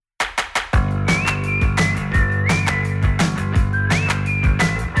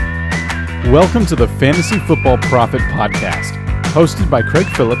Welcome to the Fantasy Football Profit Podcast, hosted by Craig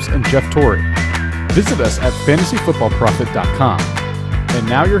Phillips and Jeff Torrey. Visit us at fantasyfootballprofit.com. And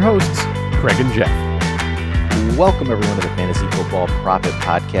now your hosts, Craig and Jeff. Welcome everyone to the Fantasy Football Profit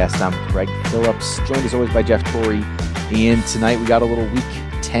Podcast. I'm Craig Phillips, joined as always by Jeff Torrey. And tonight we got a little Week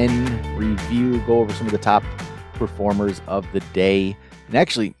 10 review, go over some of the top performers of the day. And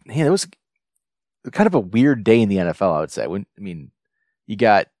actually, man, it was kind of a weird day in the NFL, I would say. You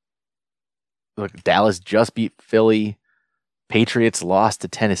got Dallas just beat Philly. Patriots lost to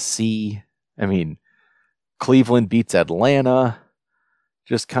Tennessee. Cleveland beats Atlanta.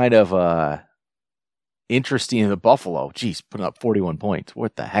 Just kind of interesting in the Buffalo. Geez, putting up 41 points.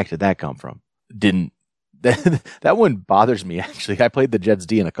 What the heck did that come from? That one bothers me, actually. I played the Jets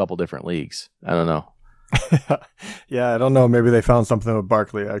D in a couple different leagues. I don't know. Yeah, I don't know. Maybe they found something with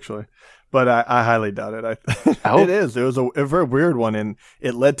Barkley, actually. But I highly doubt it. It is. It was a very weird one, and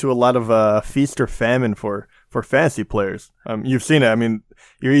it led to a lot of feast or famine for fantasy players. You've seen it.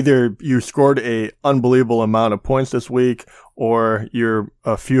 You scored a unbelievable amount of points this week, or you're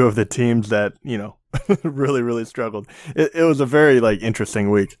a few of the teams that really, really struggled. It was a very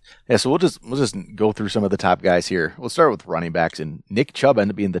interesting week. Yeah, so we'll just go through some of the top guys here. We'll start with running backs, and Nick Chubb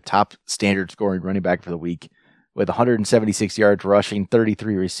ended up being the top standard scoring running back for the week, with 176 yards rushing,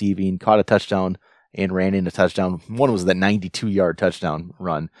 33 receiving, caught a touchdown, and ran in a touchdown. One was the 92-yard touchdown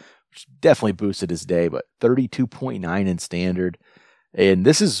run, which definitely boosted his day, but 32.9 in standard. And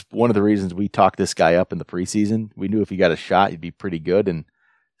this is one of the reasons we talked this guy up in the preseason. We knew if he got a shot, he'd be pretty good. And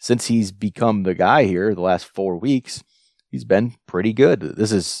since he's become the guy here the last 4 weeks, he's been pretty good.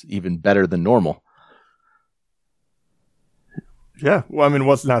 This is even better than normal. Yeah,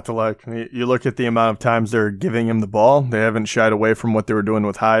 what's not to like? You look at the amount of times they're giving him the ball. They haven't shied away from what they were doing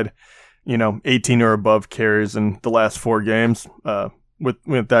with Hyde. 18 or above carries in the last 4 games.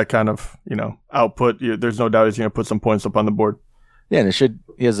 With that kind of output, there's no doubt he's going to put some points up on the board. Yeah, and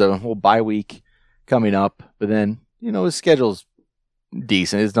he has a whole bye week coming up, but then his schedule's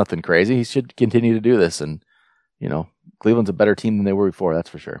decent. It's nothing crazy. He should continue to do this, and Cleveland's a better team than they were before. That's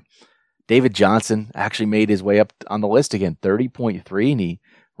for sure. David Johnson actually made his way up on the list again, 30.3, and he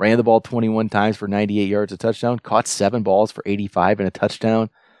ran the ball 21 times for 98 yards, a touchdown, caught 7 balls for 85 and a touchdown.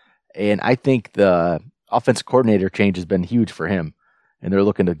 And I think the offensive coordinator change has been huge for him, and they're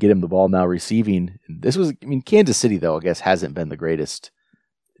looking to get him the ball now receiving. Kansas City, though, I guess hasn't been the greatest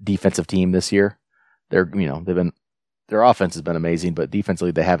defensive team this year. Their offense has been amazing, but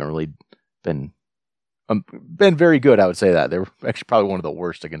defensively they haven't really been very good, I would say that. They were actually probably one of the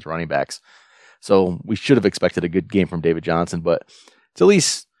worst against running backs. So we should have expected a good game from David Johnson, but it's at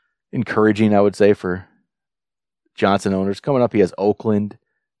least encouraging, I would say, for Johnson owners. Coming up, he has Oakland,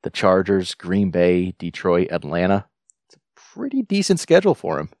 the Chargers, Green Bay, Detroit, Atlanta. It's a pretty decent schedule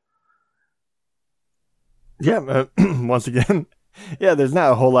for him. Yeah, once again, there's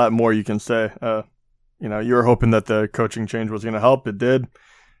not a whole lot more you can say. You were hoping that the coaching change was going to help. It did.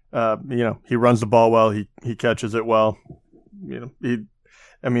 He runs the ball well. He catches it well.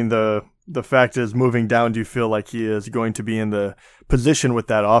 The fact is, moving down, do you feel like he is going to be in the position with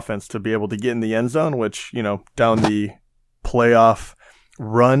that offense to be able to get in the end zone, which, down the playoff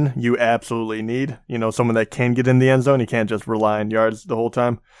run, you absolutely need, someone that can get in the end zone. You can't just rely on yards the whole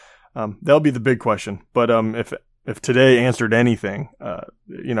time. That'll be the big question. But if today answered anything,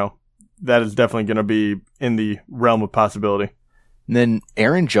 that is definitely going to be in the realm of possibility. And then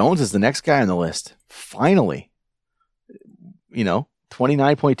Aaron Jones is the next guy on the list. Finally,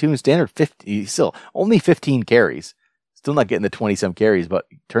 29.2 in standard, 50, still only 15 carries. Still not getting the 20-some carries, but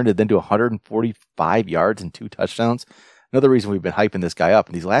turned it into 145 yards and 2 touchdowns. Another reason we've been hyping this guy up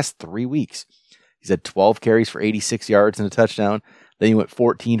in these last 3 weeks. He's had 12 carries for 86 yards and a touchdown. Then he went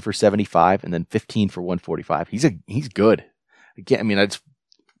 14 for 75 and then 15 for 145. He's good. Again, I just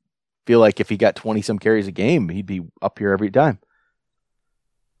feel like if he got 20-some carries a game, he'd be up here every time.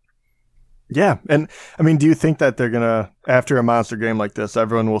 Yeah, and do you think that they're going to, after a monster game like this,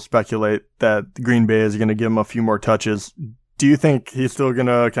 everyone will speculate that Green Bay is going to give him a few more touches? Do you think he's still going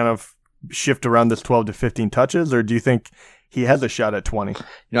to kind of shift around this 12 to 15 touches, or do you think he has a shot at 20?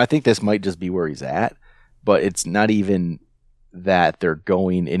 I think this might just be where he's at, but it's not even that they're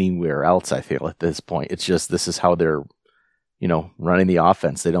going anywhere else, I feel, at this point. It's just this is how they're, running the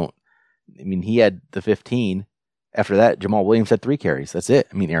offense. They don't, he had the 15. After that, Jamal Williams had 3 carries. That's it.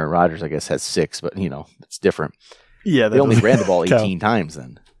 Aaron Rodgers, I guess, has 6, but, it's different. Yeah, they only ran the ball 18 times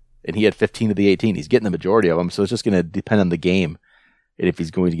then, and he had 15 of the 18. He's getting the majority of them, so it's just going to depend on the game and if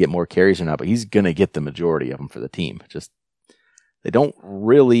he's going to get more carries or not, but he's going to get the majority of them for the team. Just they don't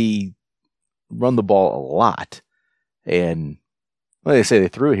really run the ball a lot, and like they say, they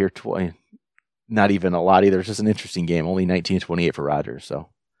threw it here not even a lot either. It's just an interesting game. Only 19-28 for Rodgers, so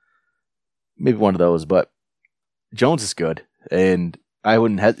maybe one of those. But Jones is good, and I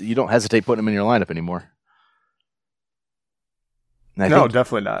wouldn't. You don't hesitate putting him in your lineup anymore. No,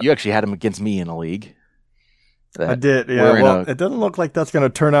 definitely not. You actually had him against me in a league. I did. Yeah. Well, it doesn't look like that's going to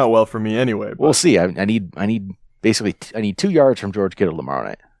turn out well for me anyway. But. We'll see. I need basically 2 yards from George Kittle tomorrow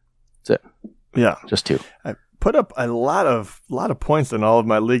night. That's it. Yeah, just 2. I put up a lot of points in all of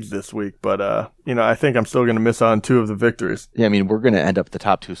my leagues this week, but I think I'm still going to miss on 2 of the victories. Yeah, I mean, we're going to end up the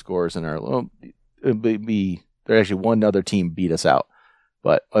top 2 scorers in our. Well, there actually one other team beat us out,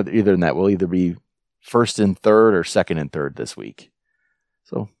 but other than that, we'll either be first and third or second and third this week.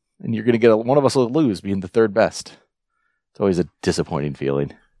 So, and you're going to get one of us will lose, being the third best. It's always a disappointing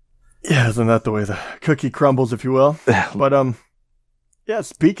feeling. Yeah, isn't that the way the cookie crumbles, if you will? But yeah.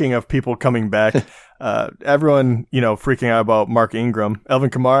 Speaking of people coming back, everyone freaking out about Mark Ingram. Alvin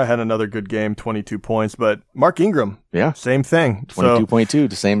Kamara had another good game, 22 points, but Mark Ingram, same thing, 22.2,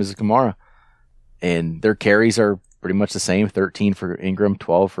 the same as Kamara, and their carries are pretty much the same, 13 for Ingram,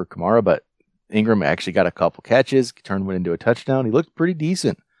 12 for Kamara, but Ingram actually got a couple catches, turned one into a touchdown. He looked pretty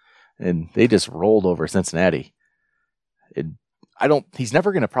decent, and they just rolled over Cincinnati. He's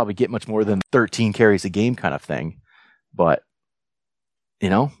never going to probably get much more than 13 carries a game kind of thing, but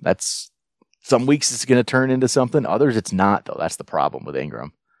that's some weeks it's going to turn into something. Others it's not, though. That's the problem with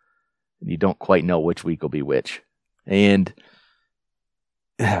Ingram. You don't quite know which week will be which. And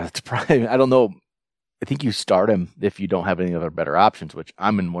it's probably, I don't know. I think you start him if you don't have any other better options, which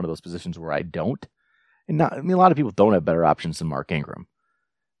I'm in one of those positions where I don't. And a lot of people don't have better options than Mark Ingram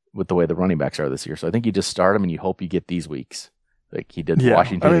with the way the running backs are this year. So I think you just start him and you hope you get these weeks. Like he did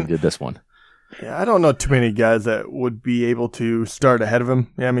Washington and he did this one. Yeah, I don't know too many guys that would be able to start ahead of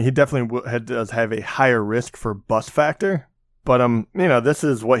him. Yeah, I mean, he definitely does have a higher risk for bust factor, but this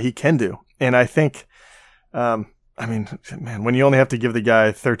is what he can do. And I think, when you only have to give the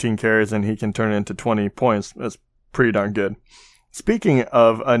guy 13 carries and he can turn it into 20 points, that's pretty darn good. Speaking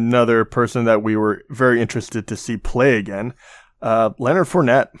of another person that we were very interested to see play again, Leonard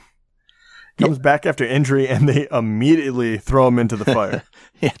Fournette comes back after injury and they immediately throw him into the fire.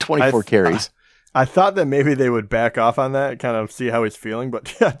 24 carries. I thought that maybe they would back off on that, kind of see how he's feeling, but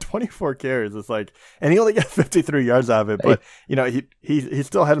 24 carries. It's like, and he only got 53 yards out of it, but he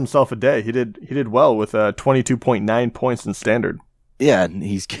still had himself a day. He did well with 22.9 points in standard. Yeah, and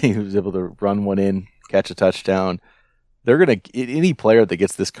he was able to run one in, catch a touchdown. Any player that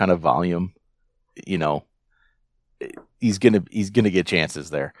gets this kind of volume, he's gonna get chances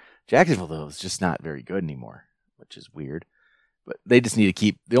there. Jacksonville though is just not very good anymore, which is weird. But they just need to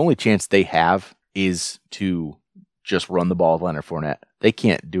keep the only chance they have is to just run the ball with Leonard Fournette. They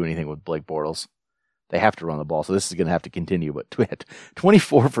can't do anything with Blake Bortles. They have to run the ball, so this is going to have to continue. But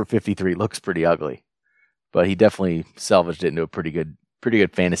 24 for 53 looks pretty ugly, but he definitely salvaged it into a pretty good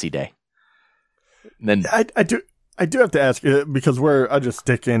fantasy day. And then I do have to ask because I'll just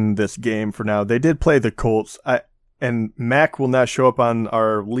stick in this game for now. They did play the Colts. And Mac will not show up on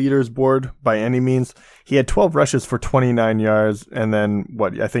our leaders board by any means. He had 12 rushes for 29 yards, and then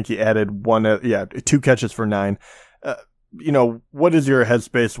I think he added 2 catches for 9. What is your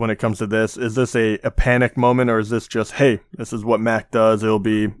headspace when it comes to this? Is this a panic moment, or is this just, hey, this is what Mac does? It'll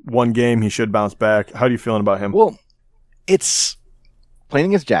be one game. He should bounce back. How are you feeling about him? Well, it's playing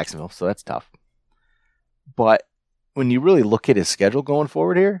against Jacksonville, so that's tough. But when you really look at his schedule going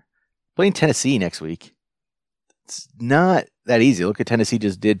forward here, playing Tennessee next week, it's not that easy. Look at Tennessee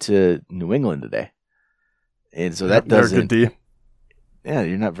just did to New England today. And so that doesn't... They're a good D. Yeah,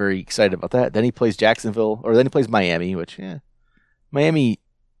 you're not very excited about that. Then he plays Jacksonville, or then he plays Miami, which, Miami,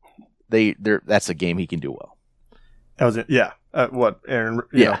 that's a game he can do well. That was it. Yeah. Aaron?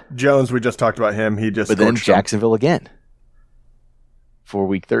 Jones, we just talked about him. But then Jacksonville again for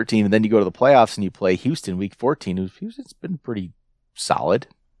week 13. And then you go to the playoffs and you play Houston week 14. Houston's been pretty solid.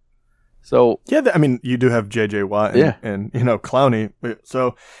 So yeah, you do have J.J. Watt and Clowney.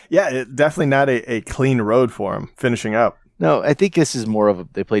 So yeah, it's definitely not a clean road for him finishing up. No, I think this is more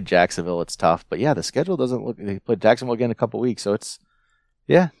of they played Jacksonville. It's tough, but yeah, the schedule doesn't look. They played Jacksonville again in a couple weeks, so it's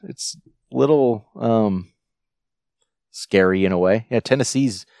a little scary in a way. Yeah,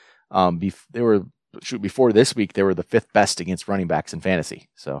 Tennessee's before this week they were the 5th best against running backs in fantasy,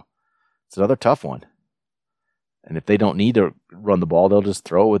 so it's another tough one. And if they don't need to run the ball, they'll just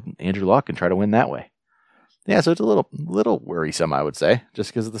throw it with Andrew Luck and try to win that way. Yeah, so it's a little worrisome, I would say,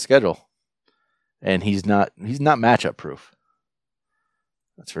 just because of the schedule. And he's not matchup proof.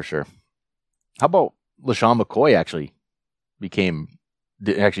 That's for sure. How about LaShawn McCoy actually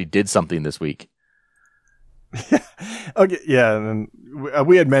did something this week? Okay, yeah, and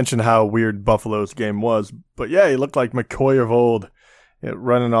we had mentioned how weird Buffalo's game was, but yeah, he looked like McCoy of old,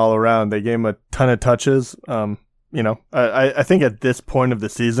 running all around. They gave him a ton of touches. I think at this point of the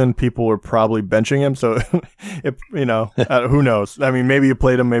season, people were probably benching him. So, who knows? I mean, maybe you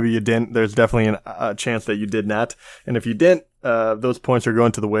played him, maybe you didn't. There's definitely a chance that you did not. And if you didn't, those points are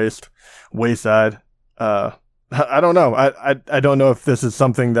going to the wayside. I don't know. I don't know if this is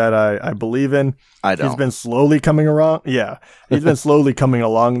something that I believe in. I don't. He's been slowly coming around. Yeah, he's been slowly coming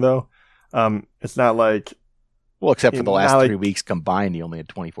along though. It's not like, well, except for the last 3 weeks combined, he only had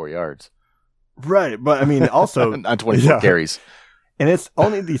 24 yards. Right, but I mean, also on 24 carries. And it's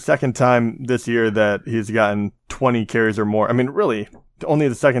only the second time this year that he's gotten 20 carries or more. I mean, really, only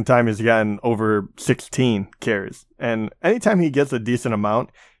the second time he's gotten over 16 carries. And anytime he gets a decent amount,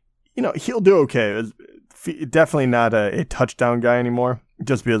 he'll do okay. It's definitely not a touchdown guy anymore,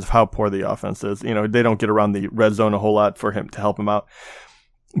 just because of how poor the offense is. They don't get around the red zone a whole lot for him to help him out.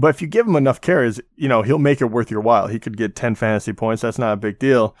 But if you give him enough carries, he'll make it worth your while. He could get 10 fantasy points. That's not a big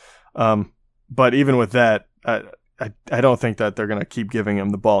deal. But even with that, I don't think that they're going to keep giving him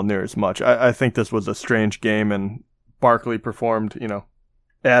the ball near as much. I think this was a strange game, and Barkley performed,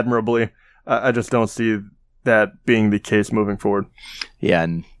 admirably. I just don't see that being the case moving forward. Yeah,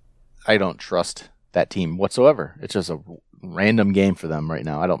 and I don't trust that team whatsoever. It's just a random game for them right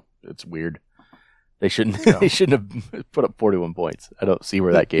now. It's weird. They shouldn't have put up 41 points. I don't see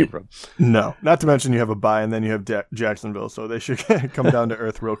where that came from. No, not to mention you have a bye and then you have Jacksonville, so they should come down to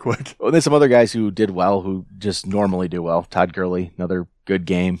earth real quick. Well, there's some other guys who did well, who just normally do well. Todd Gurley, another good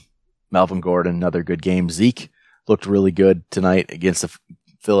game. Melvin Gordon, another good game. Zeke looked really good tonight against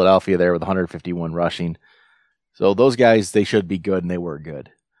Philadelphia there with 151 rushing. So those guys, they should be good, and they were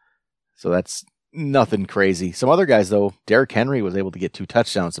good. So that's nothing crazy. Some other guys, though, Derrick Henry was able to get 2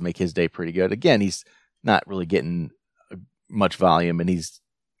 touchdowns to make his day pretty good. Again, he's not really getting much volume, and he's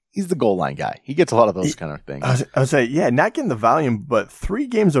the goal line guy. He gets a lot of those kind of things. I would say, yeah, not getting the volume, but 3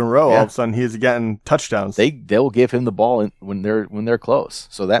 games in a row, all of a sudden he's getting touchdowns. They'll give him the ball when they're close,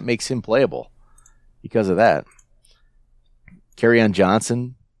 so that makes him playable because of that. Kerryon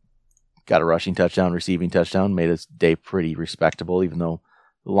Johnson got a rushing touchdown, receiving touchdown, made his day pretty respectable, even though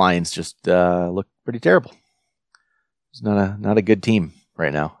the Lions just look pretty terrible. It's not a good team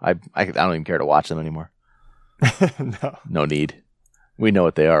right now. I don't even care to watch them anymore. No need. We know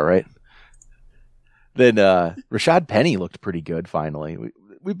what they are, right? Then Rashad Penny looked pretty good. Finally,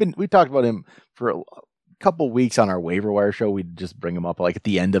 we talked about him for a couple weeks on our waiver wire show. We'd just bring him up like at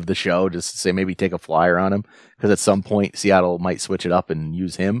the end of the show, just to say maybe take a flyer on him because at some point Seattle might switch it up and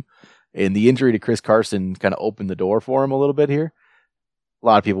use him. And the injury to Chris Carson kind of opened the door for him a little bit here. A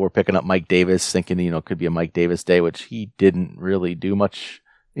lot of people were picking up Mike Davis, thinking, it could be a Mike Davis day, which he didn't really do much,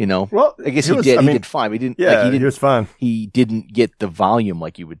 Well, I guess he did. He did fine. He didn't. Yeah, he was fine. He didn't get the volume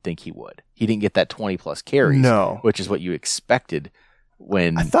like you would think he would. He didn't get that 20+ carries, which is what you expected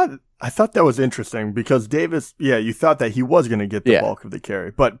when... I thought that was interesting because Davis, you thought that he was going to get the bulk of the carry.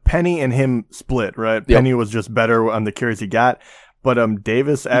 But Penny and him split, right? Yep. Penny was just better on the carries he got. But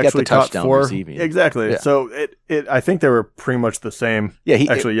Davis actually caught 4. Receiving. Exactly. Yeah. So I think they were pretty much the same. Yeah,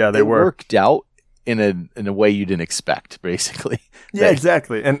 they were worked out in a way you didn't expect, basically. Yeah,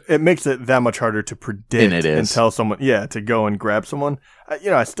 exactly. And it makes it that much harder to predict and tell someone, to go and grab someone.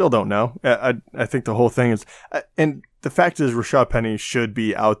 I still don't know. I think the whole thing is, and the fact is, Rashad Penny should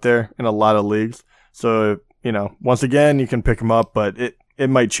be out there in a lot of leagues. So once again, you can pick him up, but it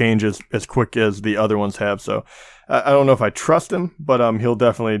might change as quick as the other ones have. So I don't know if I trust him, but he'll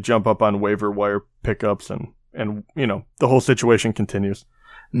definitely jump up on waiver wire pickups and the whole situation continues.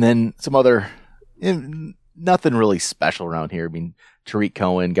 And then some other, nothing really special around here. I mean, Tariq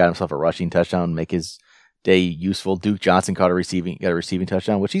Cohen got himself a rushing touchdown, make his day useful. Duke Johnson got a receiving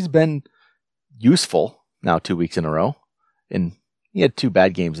touchdown, which he's been useful now 2 weeks in a row. And he had 2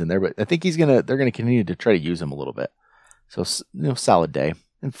 bad games in there, but I think they're gonna continue to try to use him a little bit. So, solid day.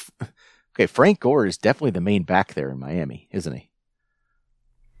 And Frank Gore is definitely the main back there in Miami, isn't he?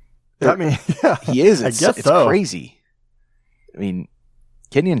 I mean, yeah. He is. I guess it's crazy. I mean,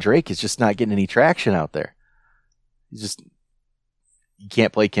 Kenyon Drake is just not getting any traction out there. You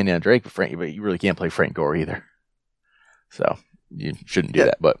can't play Kenyon Drake, but you really can't play Frank Gore either. So, you shouldn't do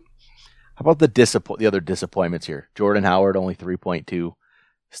that. But how about the other disappointments here? Jordan Howard, only 3.2.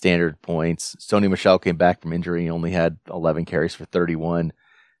 standard points. Sony Michel came back from injury and only had 11 carries for 31.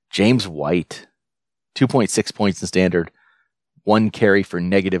 James White, 2.6 points in standard, 1 carry for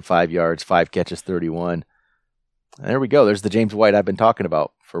 -5 yards, 5 catches, 31. And there we go. There's the James White I've been talking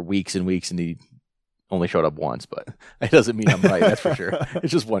about for weeks and weeks, and he only showed up once, but it doesn't mean I'm right. That's for sure.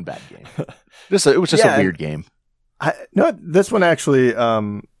 It's just one bad game. It was just a weird game. This one actually,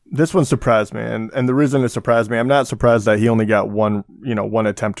 this one surprised me, and the reason it surprised me, I'm not surprised that he only got one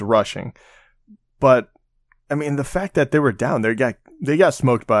attempt rushing, but I mean the fact that they were down, they got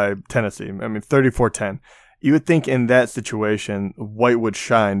smoked by Tennessee. I mean 34-10. You would think in that situation White would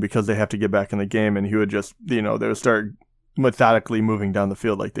shine because they have to get back in the game, and he would just they would start methodically moving down the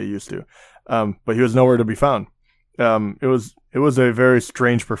field like they used to. But he was nowhere to be found. It was a very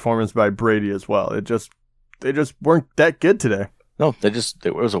strange performance by Brady as well. They just weren't that good today. No,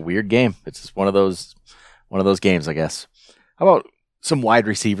 it was a weird game. It's just one of those games, I guess. How about some wide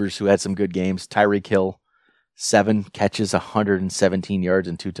receivers who had some good games? Tyreek Hill, 7 catches, 117 yards,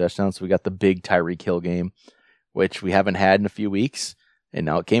 and 2 touchdowns. So we got the big Tyreek Hill game, which we haven't had in a few weeks, and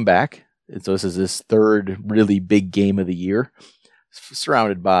now it came back. And so this is his third really big game of the year,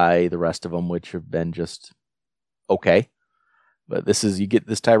 surrounded by the rest of them, which have been just okay. But you get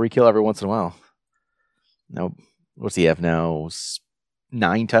this Tyreek Hill every once in a while. Now, what's he have now?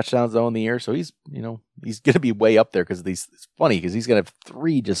 9 touchdowns though in the year, so he's going to be way up there because it's funny because he's going to have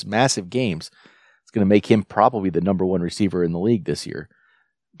 3 just massive games. It's going to make him probably the number 1 receiver in the league this year.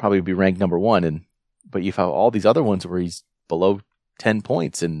 Probably be ranked number 1, but you have all these other ones where he's below 10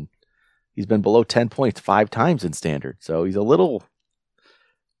 points, and he's been below 10 points 5 times in standard. So he's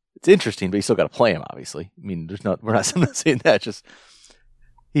it's interesting, but you still got to play him, obviously. I mean, we're not saying that. Just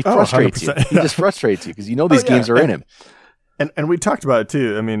he frustrates you. He just frustrates you because these games are in him. And we talked about it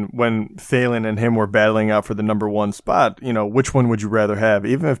too. I mean, when Thielen and him were battling out for the number 1 spot, which one would you rather have?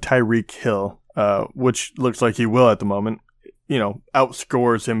 Even if Tyreek Hill, which looks like he will at the moment,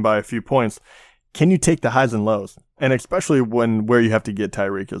 outscores him by a few points, can you take the highs and lows? And especially where you have to get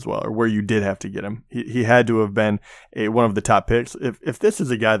Tyreek as well, or where you did have to get him. He had to have been one of the top picks. If this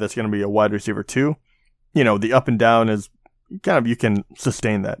is a guy that's going to be a wide receiver too, the up and down is kind of, you can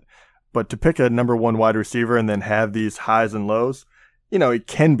sustain that. But to pick a number 1 wide receiver and then have these highs and lows, it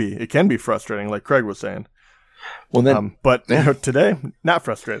can be frustrating, like Craig was saying. Well, then, but today, not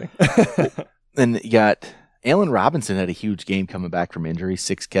frustrating. Then you got Allen Robinson had a huge game coming back from injury,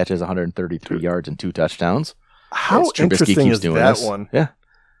 6 catches, 133 yards, and 2 touchdowns. How interesting is that one? Yeah,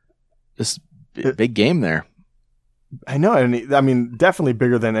 just big game there. I know, and definitely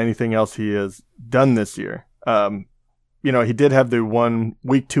bigger than anything else he has done this year. He did have the one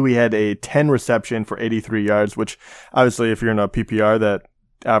week 2. He had a 10 reception for 83 yards, which obviously, if you're in a PPR, that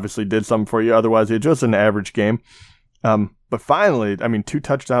obviously did something for you. Otherwise, it's just an average game. But finally, 2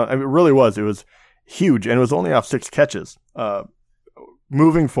 touchdowns. It really was. It was huge, and it was only off 6 catches.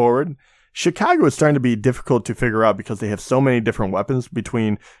 Moving forward, Chicago is starting to be difficult to figure out because they have so many different weapons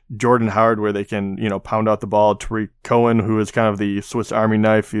between Jordan Howard, where they can, pound out the ball, Tariq Cohen, who is kind of the Swiss Army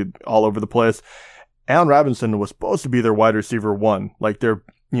knife all over the place. Allen Robinson was supposed to be their wide receiver 1, like their,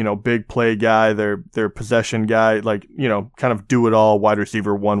 big play guy, their possession guy, like, kind of do it all wide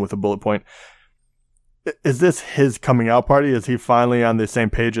receiver 1 with a bullet point. Is this his coming out party? Is he finally on the same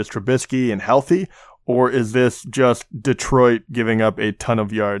page as Trubisky and healthy? Or is this just Detroit giving up a ton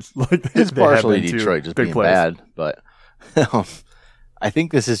of yards? It's partially Detroit just being bad, but I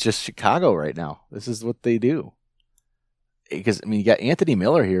think this is just Chicago right now. This is what they do. Because, you got Anthony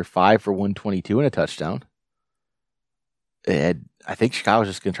Miller here, 5 for 122 and a touchdown. And I think Chicago's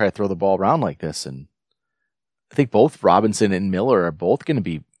just going to try to throw the ball around like this. And I think both Robinson and Miller are both going to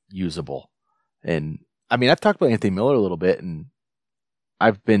be usable. And, I've talked about Anthony Miller a little bit, and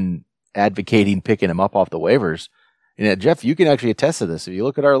I've been advocating picking him up off the waivers. And, Jeff, you can actually attest to this. If you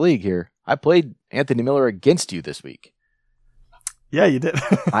look at our league here, I played Anthony Miller against you this week. Yeah, you did.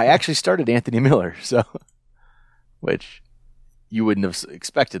 I actually started Anthony Miller, which you wouldn't have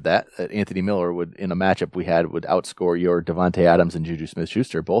expected that Anthony Miller would, in a matchup we had, would outscore your Devontae Adams and Juju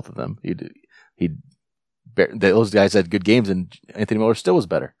Smith-Schuster, both of them. Those guys had good games, and Anthony Miller still was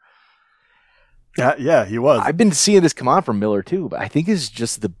better. Yeah, he was. I've been seeing this come on from Miller too, but I think it's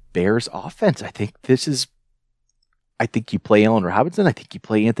just the Bears offense. I think you play Allen Robinson. I think you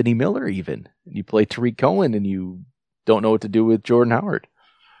play Anthony Miller even. You play Tariq Cohen, and you don't know what to do with Jordan Howard.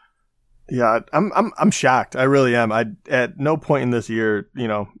 Yeah, I'm shocked. I really am. At no point in this year,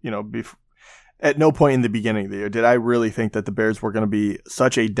 at no point in the beginning of the year did I really think that the Bears were going to be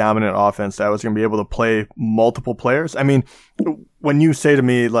such a dominant offense that I was going to be able to play multiple players. When you say to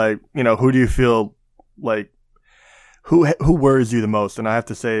me, like, who do you feel like, who worries you the most? And I have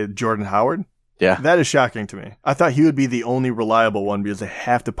to say Jordan Howard. Yeah. That is shocking to me. I thought he would be the only reliable one because they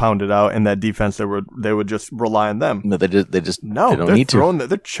have to pound it out, and that defense they would just rely on them. No, they don't need to.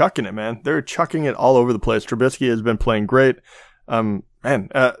 They're chucking it, man. They're chucking it all over the place. Trubisky has been playing great.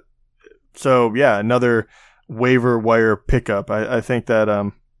 So, yeah, another waiver wire pickup. I think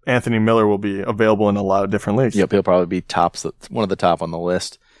that Anthony Miller will be available in a lot of different leagues. Yep, he'll probably be one of the top on the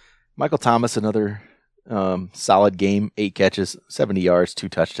list. Michael Thomas, another solid game, 8 catches, 70 yards, 2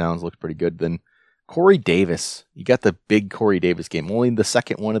 touchdowns, looked pretty good. Then Corey Davis, you got the big Corey Davis game, only the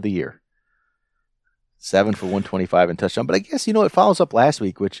second one of the year. 7 for 125 and touchdown. But I guess, it follows up last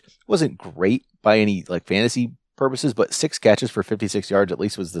week, which wasn't great by any fantasy purposes, but 6 catches for 56 yards at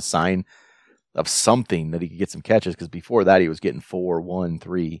least was the sign of something that he could get some catches, because before that he was getting 4, 1,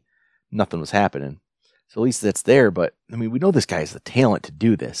 3. Nothing was happening. So at least that's there. But, we know this guy has the talent to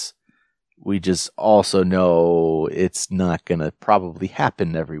do this. We just also know it's not going to probably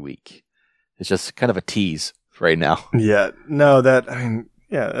happen every week. It's just kind of a tease right now. Yeah, no,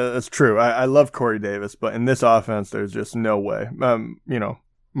 that's true. I love Corey Davis, but in this offense, there's just no way.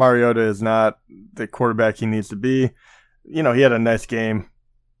 Mariota is not the quarterback he needs to be. He had a nice game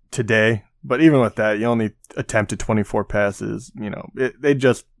today, but even with that, he only attempted 24 passes. They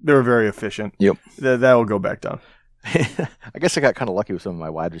were very efficient. Yep. That will go back down. I guess I got kind of lucky with some of my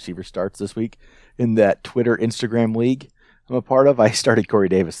wide receiver starts this week. In that Twitter Instagram league I'm a part of, I started Corey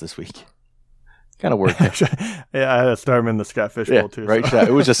Davis this week. Kind of worked. Yeah, I had to start him in the Scott Fish Bowl too. Right. So.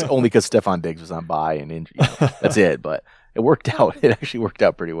 It was just only because Stephon Diggs was on bye and injury. That's it. But it worked out. It actually worked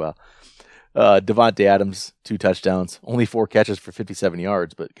out pretty well. Devontae Adams, 2 touchdowns, only 4 catches for 57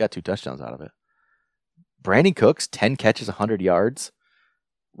 yards, but got 2 touchdowns out of it. Brandon Cooks, 10 catches, 100 yards,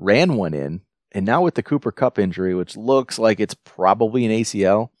 ran one in. And now with the Cooper Kupp injury, which looks like it's probably an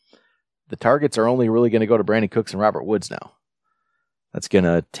ACL, the targets are only really going to go to Brandon Cooks and Robert Woods now. That's going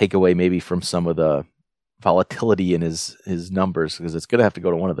to take away maybe from some of the volatility in his numbers, because it's going to have to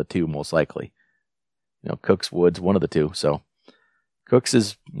go to one of the two most likely. Cooks, Woods, one of the two. So Cooks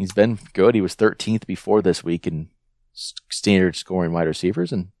he's been good. He was 13th before this week in standard scoring wide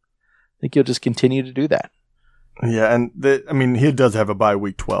receivers, and I think he'll just continue to do that. Yeah, and he does have a bye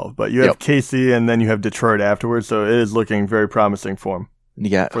week 12, but you have KC and then you have Detroit afterwards, so it is looking very promising for him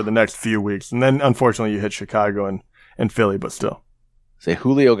for the next few weeks. And then, unfortunately, you hit Chicago and Philly, but still. Say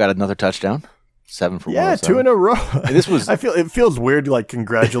Julio got another touchdown, 7 for 107. Yeah, 2 in a row. It feels weird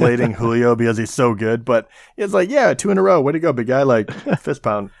congratulating Julio because he's so good, but it's 2 in a row. Way to go, big guy! Fist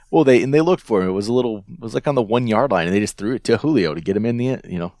pound. Well, they looked for him. It was on the 1 yard line, and they just threw it to Julio to get him in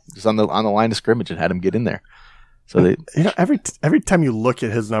the just on the line of scrimmage and had him get in there. So every time you look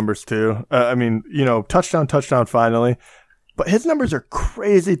at his numbers too, touchdown finally, but his numbers are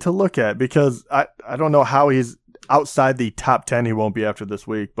crazy to look at because I don't know how he's outside the top 10. He won't be after this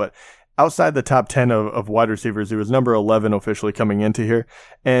week, but outside the top 10 of wide receivers, he was number 11 officially coming into here,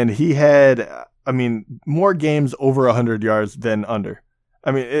 and he had more games over 100 yards than under.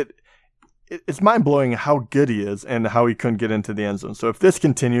 It's mind blowing how good he is and how he couldn't get into the end zone. So if this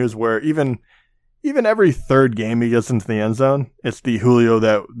continues, where even every third game he gets into the end zone, it's the Julio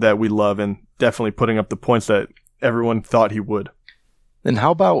that we love and definitely putting up the points that everyone thought he would. Then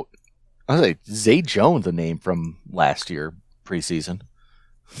how about, Zay Jones, a name from last year preseason?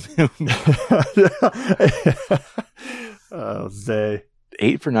 Zay.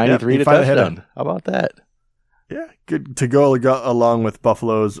 8 for 93 to touchdown. How about that? Yeah, good to go along with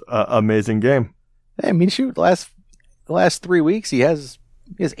Buffalo's amazing game. Shoot, the last 3 weeks he has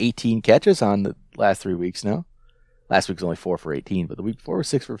 18 catches on the last 3 weeks now. Last week was only 4 for 18, but the week before was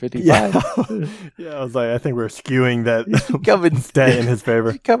 6 for 55. Yeah, I was I think we're skewing that stat in his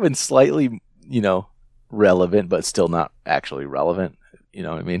favor. Coming slightly, relevant, but still not actually relevant. You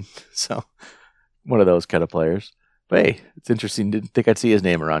know what I mean? So, one of those kind of players. But hey, it's interesting. Didn't think I'd see his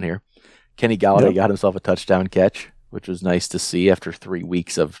name around here. Kenny Golladay got himself a touchdown catch, which was nice to see after 3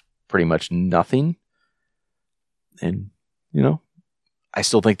 weeks of pretty much nothing. And, I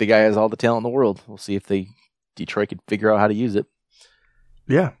still think the guy has all the talent in the world. We'll see if Detroit could figure out how to use it.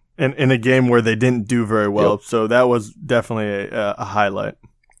 Yeah, and in a game where they didn't do very well, so that was definitely a highlight.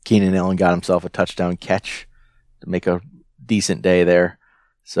 Keenan Allen got himself a touchdown catch to make a decent day there.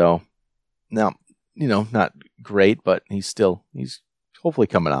 So, now, not great, but he's hopefully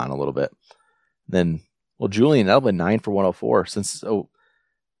coming on a little bit. Then, Julian Edelman, 9 for 104.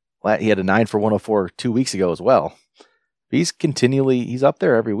 He had a 9 for 104 2 weeks ago as well. He's up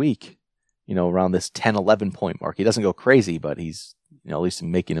there every week, around this 10, 11 point mark. He doesn't go crazy, but he's, at least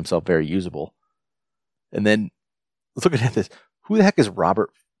making himself very usable. And then, looking at this, who the heck is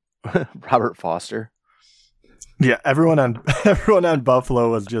Robert Foster? Yeah, everyone on Buffalo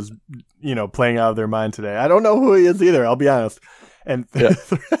was just, playing out of their mind today. I don't know who he is either, I'll be honest. And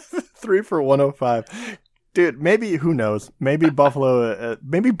 3 for 105. Dude, maybe, who knows? Maybe Buffalo,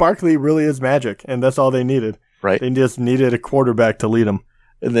 maybe Barkley really is magic, and that's all they needed. Right. They just needed a quarterback to lead them.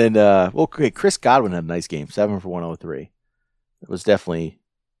 And then, Chris Godwin had a nice game, 7 for 103. It was definitely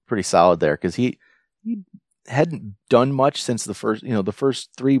pretty solid there because he hadn't done much since the first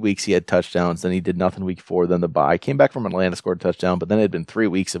 3 weeks he had touchdowns. Then he did nothing week 4. Then the bye. Came back from Atlanta, scored a touchdown, but then it had been 3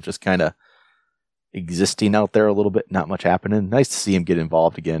 weeks of just kind of existing out there a little bit, not much happening. Nice to see him get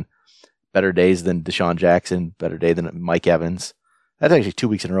involved again. Better days than Deshaun Jackson, better day than Mike Evans. That's actually 2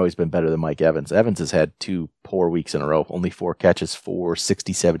 weeks in a row he's been better than Mike Evans. Evans has had 2 poor weeks in a row, only 4 catches for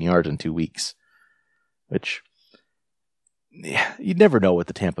 67 yards in 2 weeks, which you'd never know with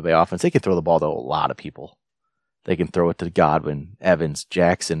the Tampa Bay offense. They can throw the ball to a lot of people. They can throw it to Godwin, Evans,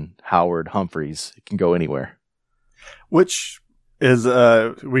 Jackson, Howard, Humphreys. It can go anywhere. Which is,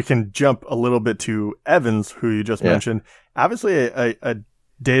 we can jump a little bit to Evans, who you just mentioned. Obviously a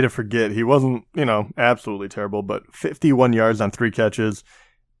day to forget. He wasn't, absolutely terrible, but 51 yards on 3 catches.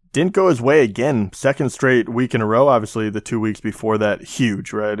 Didn't go his way again. Second straight week in a row. Obviously, the 2 weeks before that,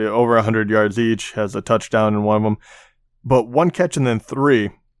 huge, right? Over 100 yards each, has a touchdown in one of them. But 1 catch and then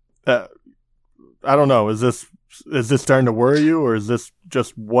 3. I don't know. Is this starting to worry you, or is this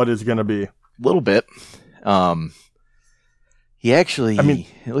just what is going to be? A little bit. He actually,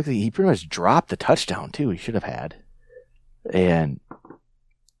 it looked like he pretty much dropped the touchdown too. He should have had. And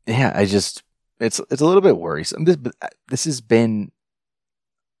yeah, it's a little bit worrisome. This has been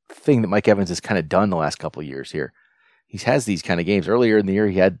a thing that Mike Evans has kind of done the last couple of years here. He has these kind of games. Earlier in the year,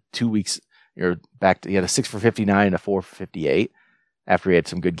 he had 2 weeks he had a 6 for 59 and a 4 for 58. After he had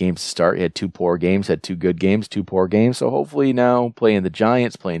some good games to start, he had 2 poor games, had 2 good games, 2 poor games. So hopefully now playing the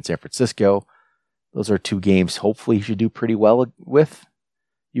Giants, playing San Francisco, those are 2 games hopefully he should do pretty well with,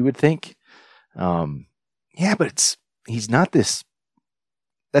 you would think. But he's not this.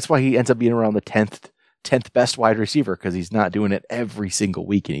 That's why he ends up being around the 10th best wide receiver, because he's not doing it every single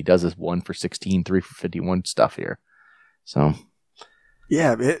week, and he does this 1 for 16, 3 for 51 stuff here. So,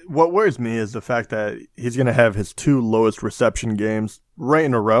 yeah, what worries me is the fact that he's going to have his 2 lowest reception games right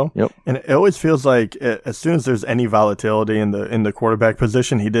in a row. Yep. And it always feels like as soon as there's any volatility in the quarterback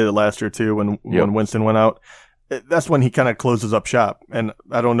position, he did it last year too when Winston went out. That's when he kind of closes up shop. And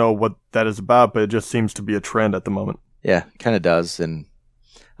I don't know what that is about, but it just seems to be a trend at the moment. Yeah, kind of does. And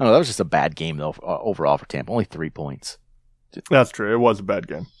I don't know, that was just a bad game though overall for Tampa. Only 3 points. That's true. It was a bad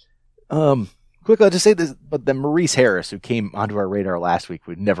game. Quickly, I'll just say this, but then Maurice Harris, who came onto our radar last week,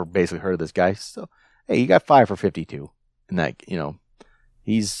 we'd never basically heard of this guy. So, hey, he got 5 for 52. And that,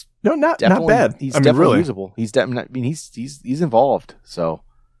 he's not bad. He's definitely really usable. He's definitely, he's involved. So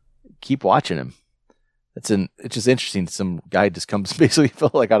keep watching him. It's just interesting. Some guy just comes basically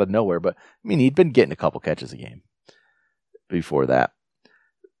felt like out of nowhere, but he'd been getting a couple catches a game before that.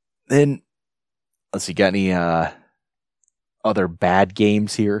 Then let's see, got any other bad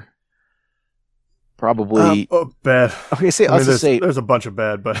games here? Probably bad. Okay, there's a bunch of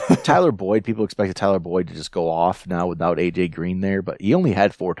bad, but Tyler Boyd. People expected Tyler Boyd to just go off now without AJ Green there, but he only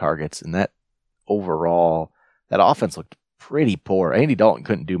had 4 targets, and that overall that offense looked pretty poor. Andy Dalton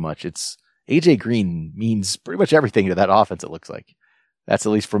couldn't do much. It's AJ Green means pretty much everything to that offense. It looks like that's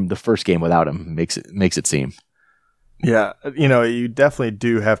at least from the first game without him makes it seem. Yeah, you definitely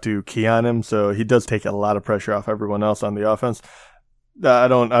do have to key on him, so he does take a lot of pressure off everyone else on the offense. I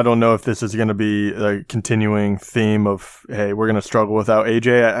don't know if this is going to be a continuing theme of, hey, we're going to struggle without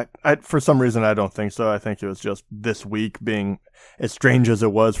AJ. I for some reason, I don't think so. I think it was just this week being as strange as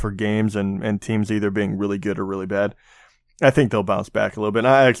it was for games and teams either being really good or really bad. I think they'll bounce back a little bit, and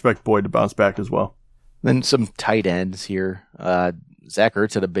I expect Boyd to bounce back as well. Then some tight ends here. Zach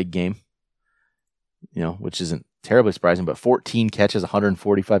Ertz had a big game, which isn't terribly surprising, but 14 catches,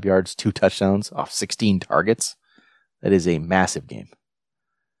 145 yards, 2 touchdowns off 16 targets. That is a massive game.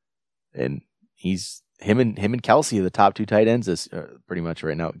 And him and Kelsey are the top 2 tight ends pretty much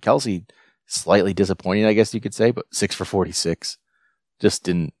right now. Kelsey slightly disappointing, I guess you could say, but 6 for 46. Just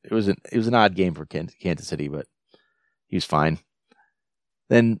didn't. It was an odd game for Kansas City, but he was fine.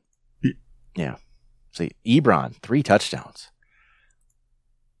 Then, yeah, see Ebron 3 touchdowns.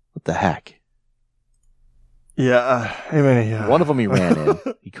 What the heck? Yeah, one of them he ran in.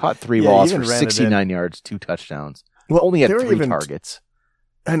 He caught 3 balls for 69 yards, 2 touchdowns. Well, only had 3 targets.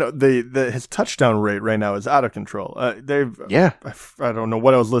 I know his touchdown rate right now is out of control. I don't know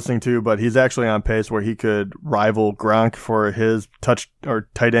what I was listening to, but he's actually on pace where he could rival Gronk for his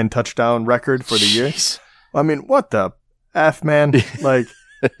tight end touchdown record for the year. I mean, what the F, man? Like,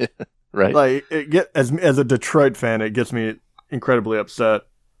 right? Like, as a Detroit fan, it gets me incredibly upset.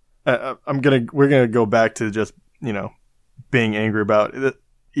 We're gonna go back to just being angry about it.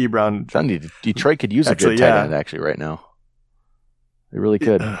 Ebron. Detroit could use a good tight end actually right now. They really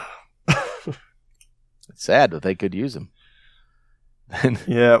could. It's sad, but they could use him.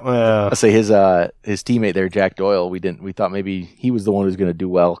 Yeah, I say his teammate there, Jack Doyle. We thought maybe he was the one who's going to do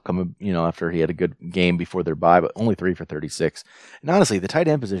well coming, after he had a good game before their bye, but only 3 for 36. And honestly, the tight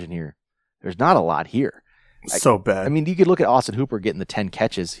end position here, there's not a lot here. so bad. I mean, you could look at Austin Hooper getting the 10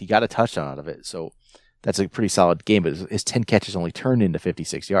 catches. He got a touchdown out of it, so that's a pretty solid game. But his 10 catches only turned into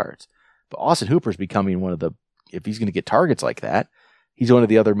 56 yards. But Austin Hooper's becoming one of the, if he's going to get targets like that, he's one of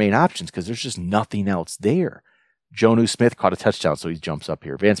the other main options because there's just nothing else there. Jonnu Smith caught a touchdown, so he jumps up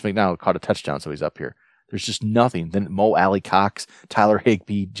here. Vance McDonald caught a touchdown, so he's up here. There's just nothing. Then Mo Alley Cox, Tyler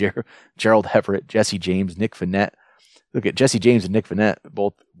Higbee, Gerald Everett, Jesse James, Nick Vannett. Look at Jesse James and Nick Vannett,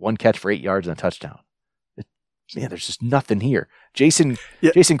 both 1 catch for 8 yards and a touchdown. Man, there's just nothing here. Jason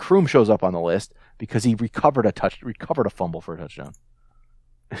Kroom shows up on the list because he recovered a fumble for a touchdown.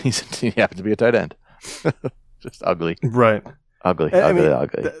 He happens to be a tight end. Just ugly. Right. Ugly.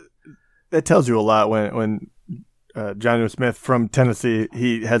 That tells you a lot when Jonnu Smith from Tennessee,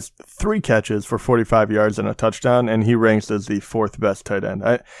 he has 3 catches for 45 yards and a touchdown, and he ranks as the 4th best tight end.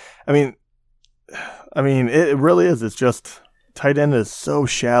 I mean, it really is. It's just tight end is so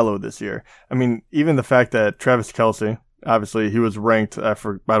shallow this year. I mean, even the fact that Travis Kelce, obviously, he was ranked, I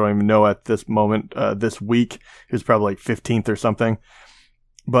don't even know at this moment, this week, he was probably like 15th or something.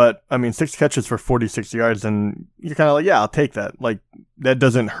 But, 6 catches for 46 yards, and you're kind of like, yeah, I'll take that. Like, that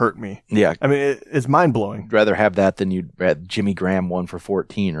doesn't hurt me. Yeah. It's mind-blowing. I'd rather have that than you'd have Jimmy Graham 1 for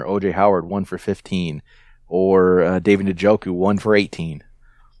 14, or O.J. Howard 1 for 15, or David Njoku 1 for 18.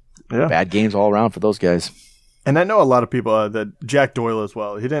 Yeah. Bad games all around for those guys. And I know a lot of people that Jack Doyle as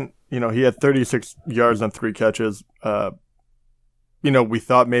well. He didn't, he had 36 yards on 3 catches. We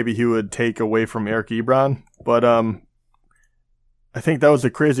thought maybe he would take away from Eric Ebron, but I think that was the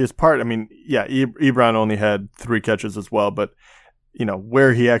craziest part. Ebron only had 3 catches as well, but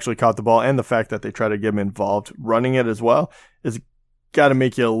where he actually caught the ball and the fact that they try to get him involved running it as well is got to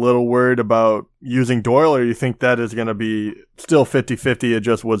make you a little worried about using Doyle, or you think that is going to be still 50-50? It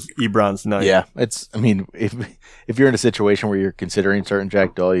just was Ebron's night. Yeah, if you're in a situation where you're considering starting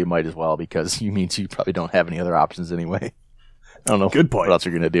Jack Doyle, you might as well, because you probably don't have any other options anyway. I don't know. Good point. What else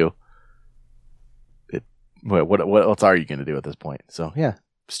you're going to do? What else are you going to do at this point? So, yeah,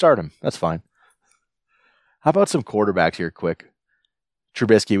 start him. That's fine. How about some quarterbacks here quick?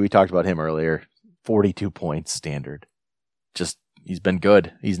 Trubisky, we talked about him earlier. 42 points standard. Just, he's been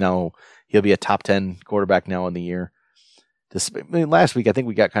good. He'll be a top 10 quarterback now in the year. Last week, I think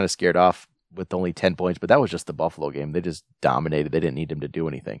we got kind of scared off with only 10 points, but that was just the Buffalo game. They just dominated. They didn't need him to do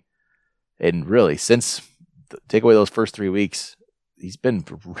anything. And really, take away those first 3 weeks, he's been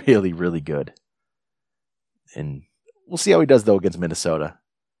really, really good. And we'll see how he does, though, against Minnesota.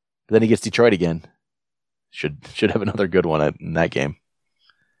 But then he gets Detroit again. Should have another good one in that game.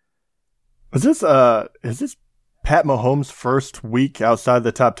 Is this Pat Mahomes' first week outside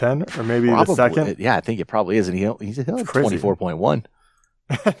the top 10, or maybe the second? Yeah, I think it probably is. And he's 24.1.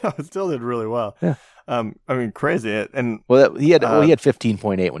 No, it still did really well. Yeah. Crazy. And he had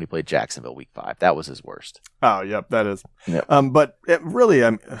 15.8 when he played Jacksonville week 5. That was his worst. Oh, yep, that is. Yep. But it really,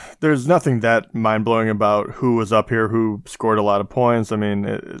 there's nothing that mind blowing about who was up here, who scored a lot of points.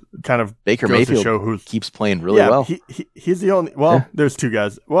 It kind of Baker goes Mayfield to show who's keeps playing really well. He's the only. Well, There's 2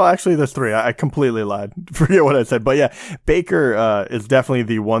 guys. Well, actually, there's 3. I completely lied. Forget what I said. But yeah, Baker is definitely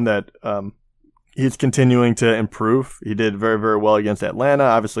the one that. He's continuing to improve. He did very, very well against Atlanta.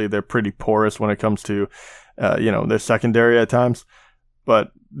 Obviously, they're pretty porous when it comes to, their secondary at times.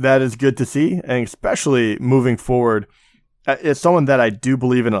 But that is good to see, and especially moving forward, it's someone that I do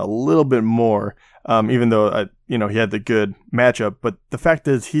believe in a little bit more. Even though he had the good matchup, but the fact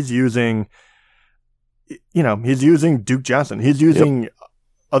is he's using Duke Johnson. He's using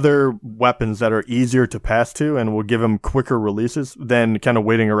other weapons that are easier to pass to and will give him quicker releases than kind of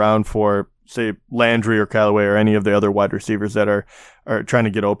waiting around for, say, Landry or Callaway or any of the other wide receivers that are trying to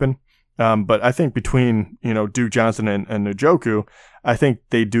get open. But I think between, Duke Johnson and Njoku, I think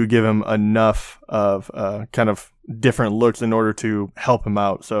they do give him enough of kind of different looks in order to help him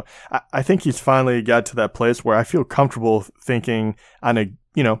out. So I think he's finally got to that place where I feel comfortable thinking on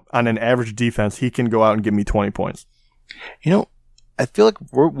an average defense, he can go out and give me 20 points. I feel like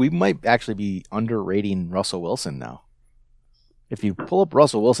we might actually be underrating Russell Wilson now. If you pull up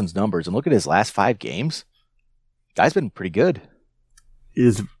Russell Wilson's numbers and look at his last 5 games, guy's been pretty good.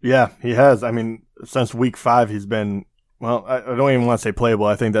 He has. Since week 5, he's been, well, I don't even want to say playable.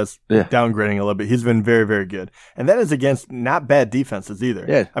 I think that's downgrading a little bit. He's been very, very good. And that is against not bad defenses either.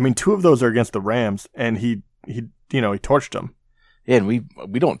 Yeah. 2 of those are against the Rams, and he torched them. Yeah, and we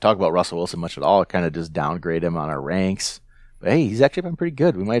don't talk about Russell Wilson much at all. Kind of just downgrade him on our ranks. But hey, he's actually been pretty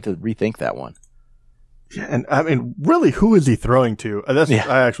good. We might have to rethink that one. Yeah, and I mean, really, who is he throwing to?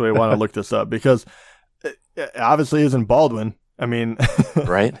 I actually want to look this up because it obviously isn't Baldwin. I mean,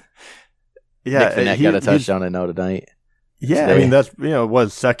 right? Yeah, Nick Vannett got a touchdown, I know, tonight. Yeah, today. I mean, that's,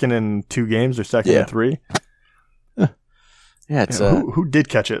 was second in 2 games or second in 3? Yeah, it's who did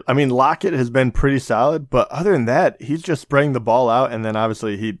catch it? I mean, Lockett has been pretty solid, but other than that, he's just spraying the ball out, and then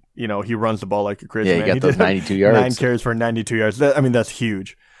obviously he runs the ball like a crazy man. Yeah, he got those 92 yards. 9 carries for 92 yards. That's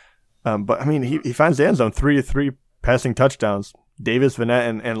huge. But I mean, he finds the end zone, 3 passing touchdowns. Davis,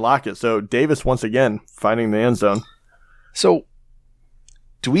 Vannett, and Lockett. So Davis once again finding the end zone. So,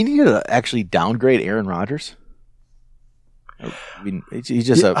 do we need to actually downgrade Aaron Rodgers? I mean, he's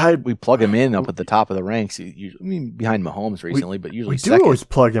just we plug him in up at the top of the ranks. Behind Mahomes recently, but usually we do always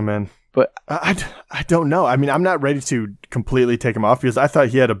plug him in. But I don't know. I mean, I'm not ready to completely take him off because I thought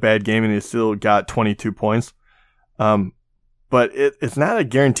he had a bad game and he still got 22 points. But it's not a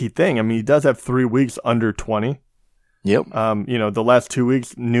guaranteed thing. I mean, he does have 3 weeks under 20. Yep. The last 2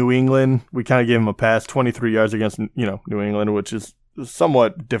 weeks, New England, we kind of gave him a pass, 23 yards against, New England, which is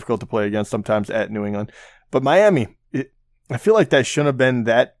somewhat difficult to play against sometimes at New England. But Miami, I feel like that shouldn't have been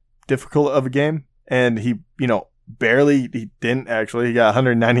that difficult of a game. And he didn't actually. He got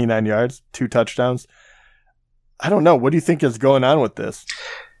 199 yards, 2 touchdowns. I don't know. What do you think is going on with this?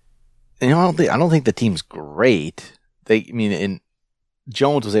 I don't think the team's great. And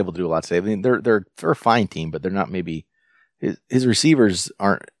Jones was able to do a lot today. I mean, they're a fine team, but they're not maybe his receivers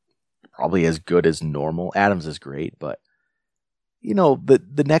aren't probably as good as normal. Adams is great, but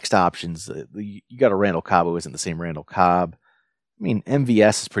the next options, you got a Randall Cobb who isn't the same Randall Cobb. I mean,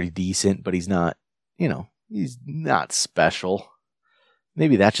 MVS is pretty decent, but he's not, he's not special.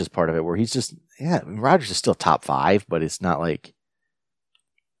 Maybe that's just part of it where he's just, Rodgers is still top 5, but it's not like,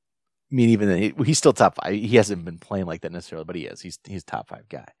 he's still top 5. He hasn't been playing like that necessarily, but he is. He's top 5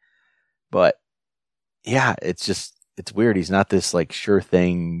 guy. But yeah, it's weird. He's not this like sure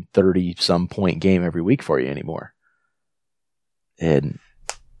thing 30-some point game every week for you anymore. And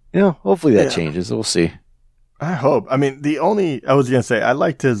hopefully that changes. We'll see. I hope. I mean, I was gonna say I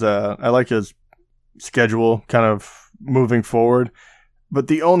liked his schedule kind of moving forward, but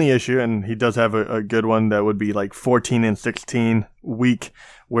the only issue, and he does have a good one that would be like 14 and 16 week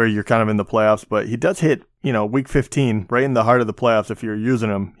where you're kind of in the playoffs, but he does hit week 15 right in the heart of the playoffs if you're using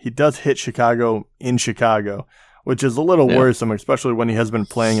him. He does hit Chicago in Chicago, which is a little worrisome, especially when he has been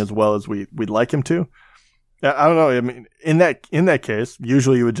playing as well as we'd like him to. I don't know. I mean, in that case,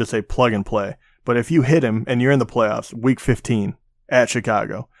 usually you would just say plug and play. But if you hit him and you're in the playoffs, week 15 at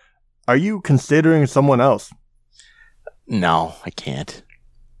Chicago, are you considering someone else? No, I can't.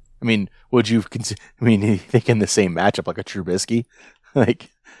 I mean, would you you think in the same matchup like a Trubisky?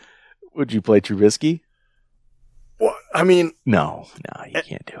 Like, would you play Trubisky? Well, I mean, no, you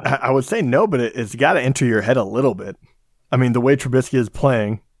can't do it. I would say no, but it's got to enter your head a little bit. I mean, the way Trubisky is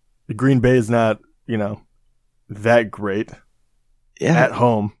playing, the Green Bay is not, that great at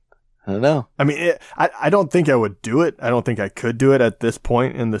home. I don't know. I mean, I don't think I would do it. I don't think I could do it at this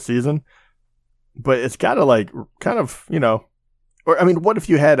point in the season. But it's got to kind of, or I mean, what if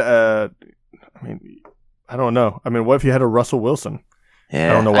you had I don't know. I mean, what if you had a Russell Wilson?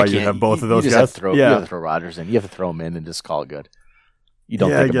 Yeah, I don't know why you have both of those guys. You have to throw Rodgers in. You have to throw him in and just call it good. You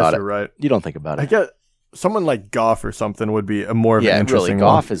don't think about it. You're right. You don't think about it. I guess someone like Goff or something would be a more of an interesting really,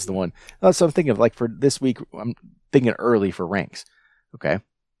 Goff is the one. So I'm thinking of for this week, I'm thinking early for ranks. Okay.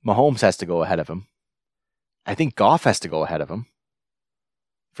 Mahomes has to go ahead of him. I think Goff has to go ahead of him.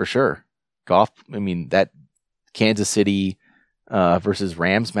 For sure. Goff, that Kansas City versus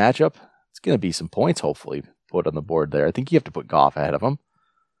Rams matchup, it's going to be some points, hopefully, put on the board there. I think you have to put Goff ahead of him.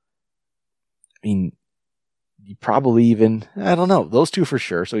 I mean, you probably even, I don't know, those two for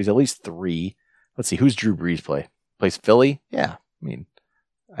sure. So he's at least 3. Let's see, who's Drew Brees play? Plays Philly? Yeah.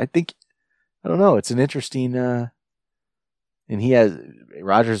 I don't know. It's an interesting, and he has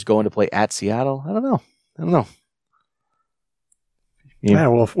Rodgers going to play at Seattle. I don't know. Yeah,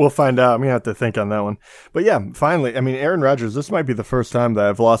 we'll find out. I'm going to have to think on that one. But yeah, finally, Aaron Rodgers, this might be the first time that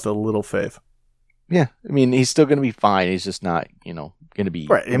I've lost a little faith. Yeah. He's still going to be fine. He's just not, going to be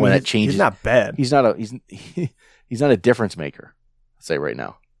right. When that changes. He's not bad. He's not a difference maker, I'll say right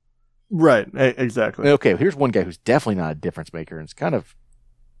now. Right. Exactly. Okay. Here's one guy who's definitely not a difference maker and it's kind of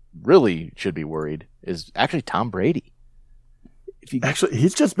really should be worried is actually Tom Brady. Actually,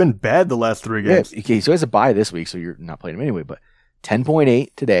 he's just been bad the last 3 games. Yeah, okay, so he has a bye this week, so you're not playing him anyway, but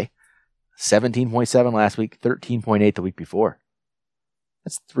 10.8 today, 17.7 last week, 13.8 the week before.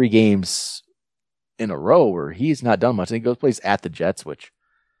 That's 3 games in a row where he's not done much. And he plays at the Jets, which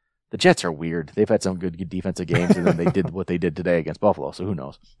the Jets are weird. They've had some good defensive games, and then they did what they did today against Buffalo, so who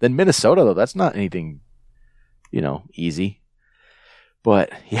knows. Then Minnesota, though, that's not anything easy.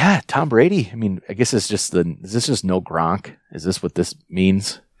 But yeah, Tom Brady. I mean, I guess is this just no Gronk? Is this what this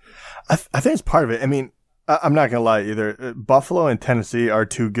means? I think it's part of it. I mean, I'm not going to lie either. Buffalo and Tennessee are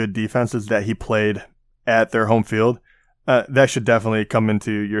two good defenses that he played at their home field. That should definitely come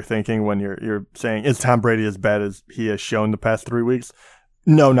into your thinking when you're saying, is Tom Brady as bad as he has shown the past 3 weeks?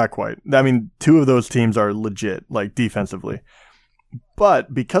 No, not quite. I mean, two of those teams are legit, like defensively.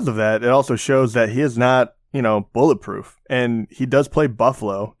 But because of that, it also shows that he is not, bulletproof. And he does play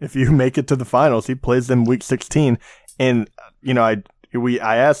Buffalo. If you make it to the finals, he plays them week 16. And, I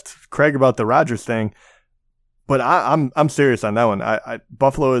asked Craig about the Rodgers thing, but I'm serious on that one.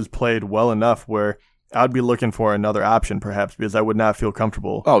 Buffalo has played well enough where I'd be looking for another option perhaps, because I would not feel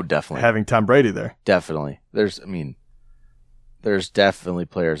comfortable. Oh, definitely having Tom Brady there. Definitely. There's definitely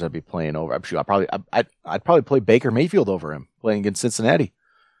players I'd be playing over. I'm sure I'd probably play Baker Mayfield over him playing against Cincinnati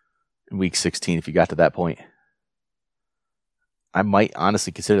in week 16 if you got to that point. I might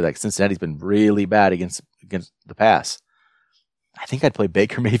honestly consider that. Cincinnati's been really bad against the pass. I think I'd play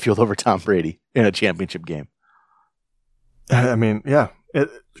Baker Mayfield over Tom Brady in a championship game. I mean, yeah,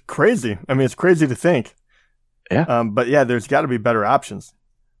 it's crazy. I mean, it's crazy to think. Yeah. But yeah, there's got to be better options.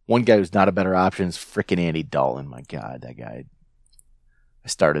 One guy who's not a better option is freaking Andy Dalton. My God, that guy. I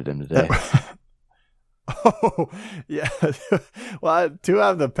started him today. Oh, yeah. Well, 2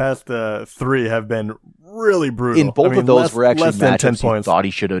 out of the past 3 have been really brutal. In both of those were actually less than 10 matchups points. He thought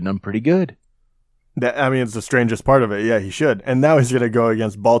he should have done pretty good. It's the strangest part of it. Yeah, he should. And now he's going to go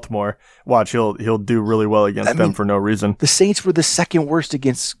against Baltimore. Watch, he'll do really well against them for no reason. The Saints were the second worst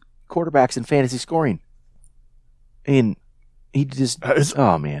against quarterbacks in fantasy scoring. And he just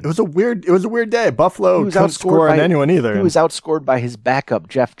oh man. It was a weird day. Buffalo was couldn't score on anyone either. He was outscored by his backup,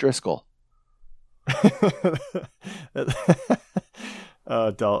 Jeff Driscoll.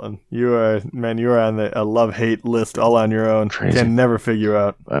 Oh, Dalton, you are on a love-hate list all on your own. Crazy. Can never figure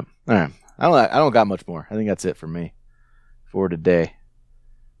out. But all right. I don't got much more. I think that's it for me for today.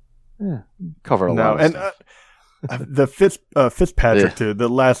 Yeah, cover a lot of stuff. The Fitzpatrick too. The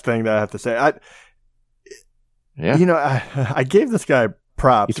last thing that I have to say, I gave this guy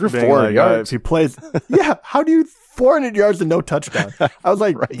props. He threw 400 yards. If he plays, how do you 400 yards and no touchdown? I was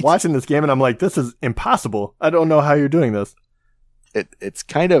like watching this game and I'm like, this is impossible. I don't know how you're doing this. It's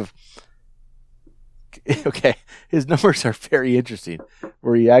kind of okay. His numbers are very interesting.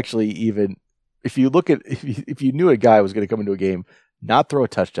 Where he actually if you knew a guy was going to come into a game, not throw a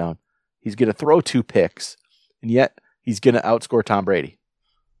touchdown, he's going to throw 2 picks, and yet he's going to outscore Tom Brady.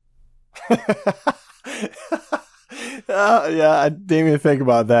 I didn't even think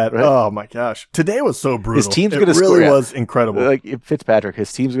about that. Right? Oh my gosh, today was so brutal. His team's going to score. Really was incredible. Like Fitzpatrick,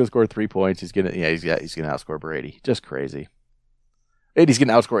 his team's going to score 3 points. He's going to outscore Brady. Just crazy. And he's going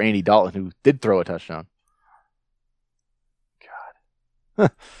to outscore Andy Dalton, who did throw a touchdown.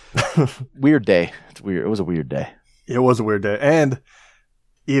 God, weird day. It's weird. It was a weird day. It was a weird day, and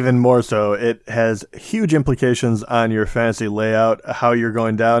even more so, it has huge implications on your fantasy layout, how you're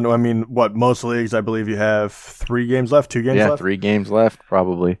going down. I mean, most leagues, I believe you have 3 games left, 2 games left? Yeah, 3 games left,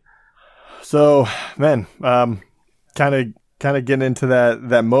 probably. So, man, kind of getting into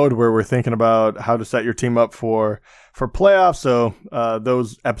that mode where we're thinking about how to set your team up for playoffs. So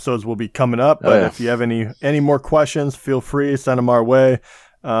those episodes will be coming up. But if you have any more questions, feel free, send them our way.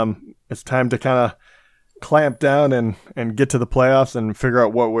 It's time to kind of clamp down and get to the playoffs and figure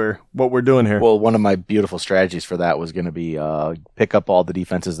out what we're doing here. Well, one of my beautiful strategies for that was going to be pick up all the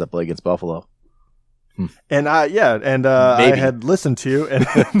defenses that play against Buffalo. And I had listened to you,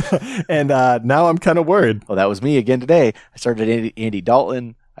 and now I'm kind of worried. Well, that was me again today. I started Andy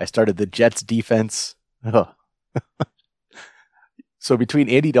Dalton. I started the Jets defense. So between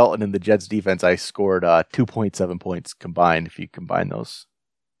Andy Dalton and the Jets defense, I scored 2.7 points combined. If you combine those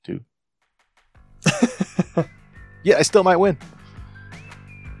 2, yeah, I still might win.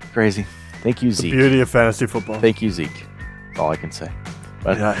 Crazy. Thank you, Zeke. The beauty of fantasy football. Thank you, Zeke. That's all I can say.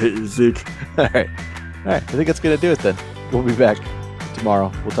 But I hate you, Zeke. All right. I think that's going to do it then. We'll be back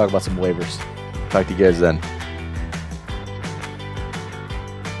tomorrow. We'll talk about some waivers. Talk to you guys then.